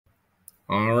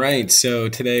All right, so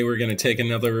today we're going to take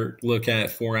another look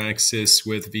at 4-axis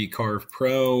with VCarve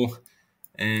Pro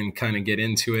and kind of get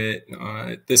into it.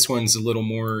 This one's a little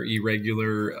more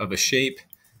irregular of a shape,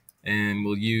 and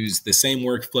we'll use the same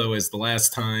workflow as the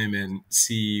last time and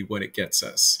see what it gets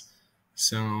us.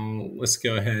 So let's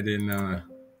go ahead and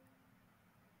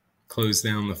close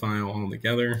down the file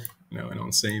altogether. No, I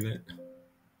don't save it.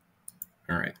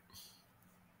 All right.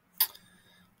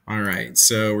 All right,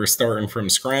 so we're starting from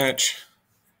scratch.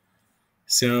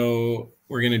 So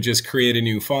we're going to just create a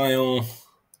new file.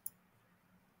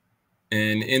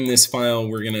 And in this file,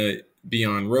 we're going to be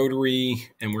on rotary,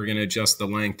 and we're going to adjust the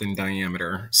length and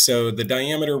diameter. So the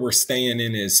diameter we're staying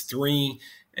in is 3,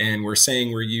 and we're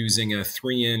saying we're using a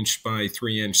 3-inch by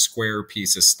 3-inch square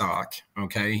piece of stock.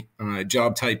 Okay,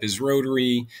 job type is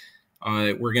rotary.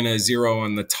 We're going to zero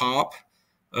on the top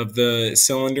of the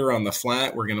cylinder on the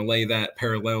flat. We're going to lay that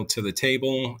parallel to the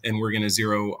table, and we're going to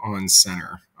zero on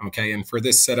center. Okay, and for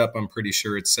this setup, I'm pretty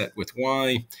sure it's set with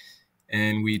Y,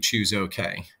 and we choose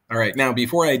OK. All right, now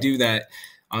before I do that,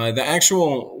 the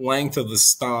actual length of the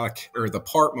stock or the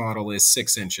part model is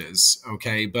 6 inches.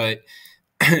 Okay, but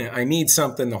I need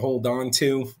something to hold on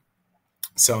to.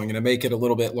 So I'm going to make it a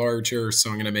little bit larger. So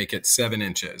I'm going to make it 7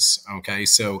 inches. Okay,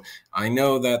 so I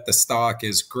know that the stock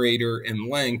is greater in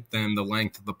length than the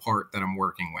length of the part that I'm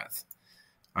working with.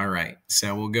 All right,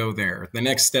 so we'll go there. The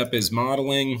next step is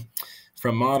modeling.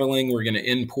 From modeling, we're going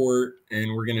to import,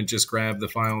 and we're going to just grab the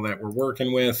file that we're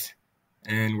working with,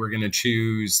 and we're going to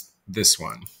choose this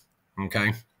one.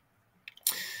 Okay.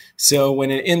 So when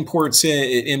it imports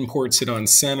it on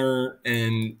center,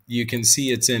 and you can see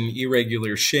it's in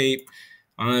irregular shape.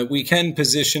 We can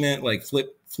position it like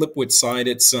flip which side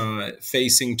it's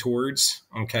facing towards.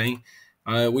 Okay.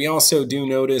 We also do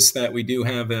notice that we do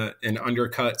have an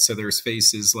undercut, so there's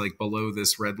faces like below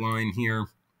this red line here,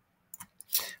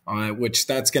 which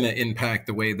that's going to impact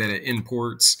the way that it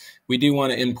imports. We do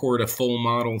want to import a full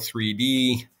model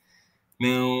 3D.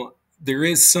 Now, there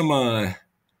is some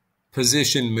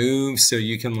position moves, so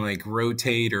you can like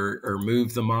rotate or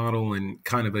move the model and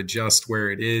kind of adjust where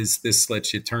it is. This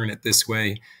lets you turn it this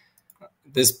way.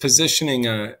 This positioning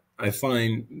I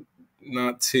find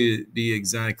not to be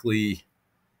exactly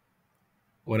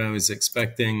what I was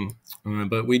expecting,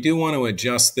 but we do want to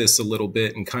adjust this a little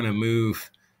bit and kind of move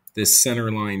this center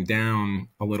line down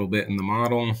a little bit in the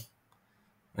model.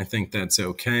 I think that's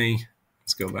okay.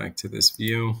 Let's go back to this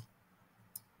view.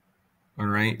 All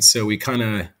right, so we kind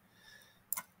of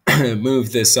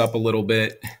move this up a little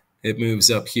bit. It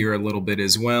moves up here a little bit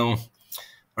as well.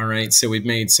 All right, so we've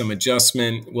made some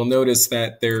adjustment. We'll notice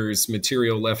that there's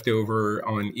material left over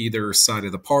on either side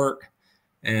of the part,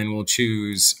 and we'll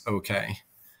choose OK.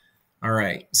 All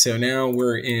right, so now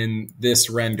we're in this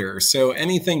render. So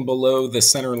anything below the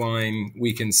center line,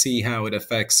 we can see how it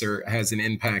affects or has an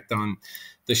impact on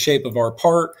the shape of our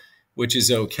part, which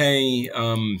is okay.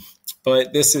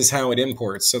 But this is how it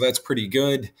imports, so that's pretty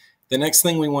good. The next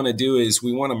thing we want to do is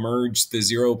we want to merge the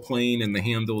zero plane and the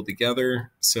handle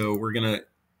together. So we're going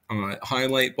to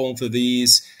highlight both of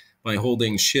these by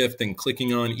holding Shift and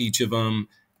clicking on each of them.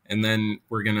 And then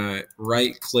we're going to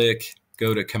right click,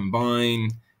 go to combine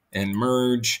and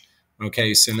merge.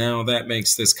 Okay, so now that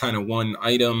makes this kind of one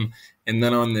item. And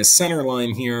then on this center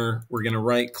line here, we're going to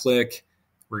right click.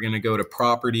 We're going to go to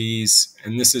properties,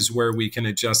 and this is where we can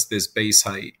adjust this base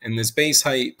height. And this base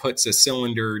height puts a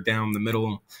cylinder down the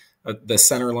middle, the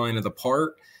center line of the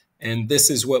part. And this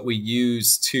is what we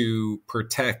use to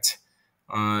protect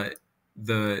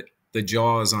the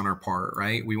jaws on our part,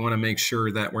 right? We want to make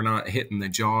sure that we're not hitting the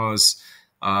jaws.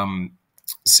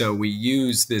 So we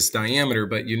use this diameter,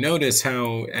 but you notice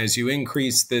how as you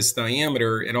increase this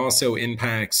diameter, it also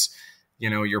impacts,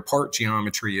 your part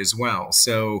geometry as well.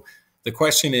 So the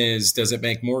question is, does it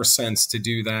make more sense to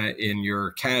do that in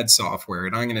your CAD software?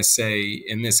 And I'm going to say,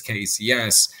 in this case,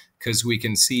 yes, because we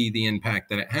can see the impact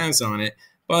that it has on it.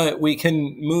 But we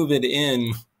can move it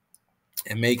in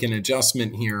and make an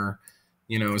adjustment here,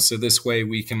 so this way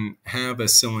we can have a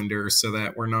cylinder so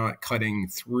that we're not cutting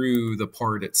through the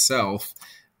part itself.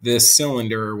 This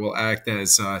cylinder will act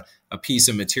as a piece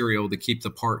of material to keep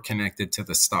the part connected to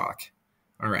the stock.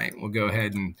 All right, we'll go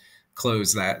ahead and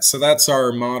close that. So that's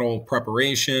our model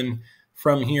preparation.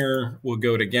 From here, we'll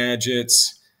go to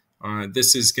gadgets.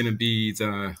 This is going to be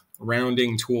the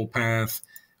rounding toolpath.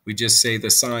 We just say the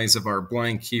size of our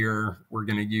blank here. We're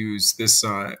going to use this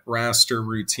raster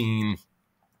routine.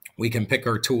 We can pick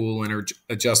our tool and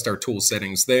adjust our tool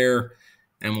settings there,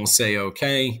 and we'll say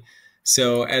OK.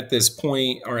 So at this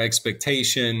point, our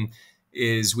expectation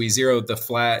is we zeroed the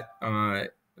flat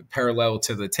parallel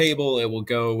to the table. It will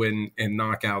go and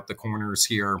knock out the corners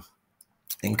here.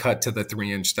 and cut to the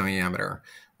 3-inch diameter.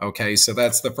 Okay, so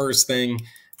that's the first thing.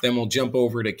 Then we'll jump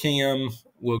over to cam.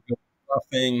 We'll go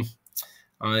roughing.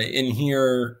 In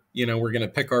here, we're going to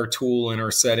pick our tool in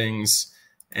our settings,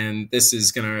 and this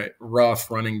is going to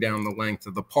rough running down the length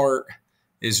of the part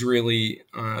is really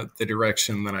the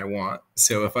direction that I want.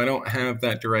 So if I don't have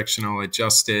that direction, I'll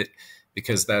adjust it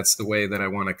because that's the way that I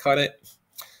want to cut it.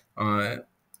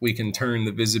 We can turn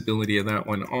the visibility of that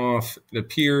one off. It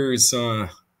appears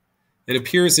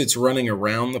it's running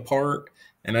around the part,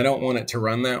 and I don't want it to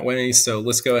run that way. So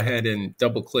let's go ahead and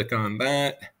double click on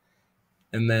that.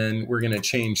 And then we're going to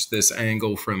change this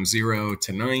angle from 0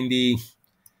 to 90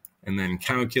 and then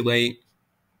calculate.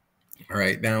 All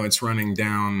right, now it's running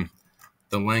down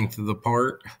the length of the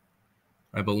part,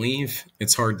 I believe.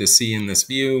 It's hard to see in this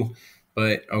view,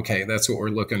 but okay, that's what we're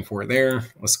looking for there.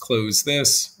 Let's close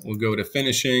this. We'll go to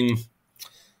finishing.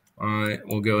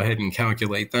 We'll go ahead and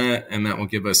calculate that, and that will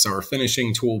give us our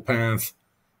finishing tool path.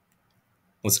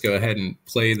 Let's go ahead and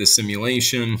play the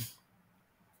simulation.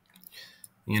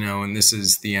 And this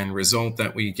is the end result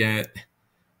that we get.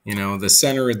 The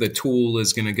center of the tool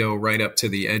is going to go right up to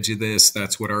the edge of this.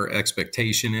 That's what our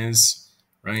expectation is,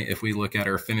 right? If we look at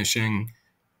our finishing,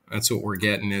 that's what we're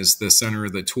getting is the center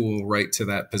of the tool right to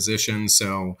that position.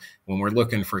 So when we're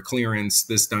looking for clearance,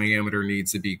 this diameter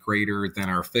needs to be greater than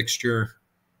our fixture.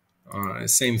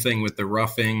 Same thing with the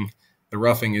roughing. The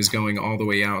roughing is going all the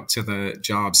way out to the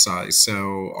job size.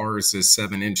 So ours is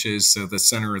 7 inches. So the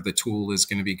center of the tool is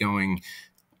going to be going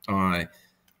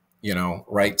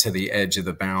right to the edge of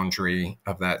the boundary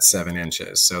of that 7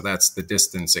 inches. So that's the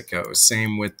distance it goes.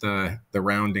 Same with the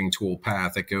rounding tool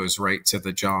path. It goes right to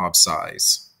the job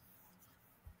size.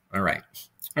 All right.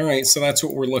 So that's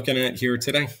what we're looking at here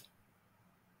today.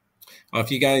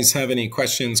 If you guys have any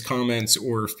questions, comments,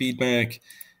 or feedback,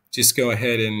 just go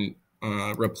ahead and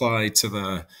reply to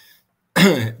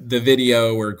the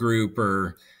video or group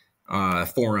or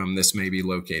forum this may be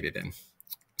located in.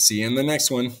 See you in the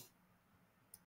next one.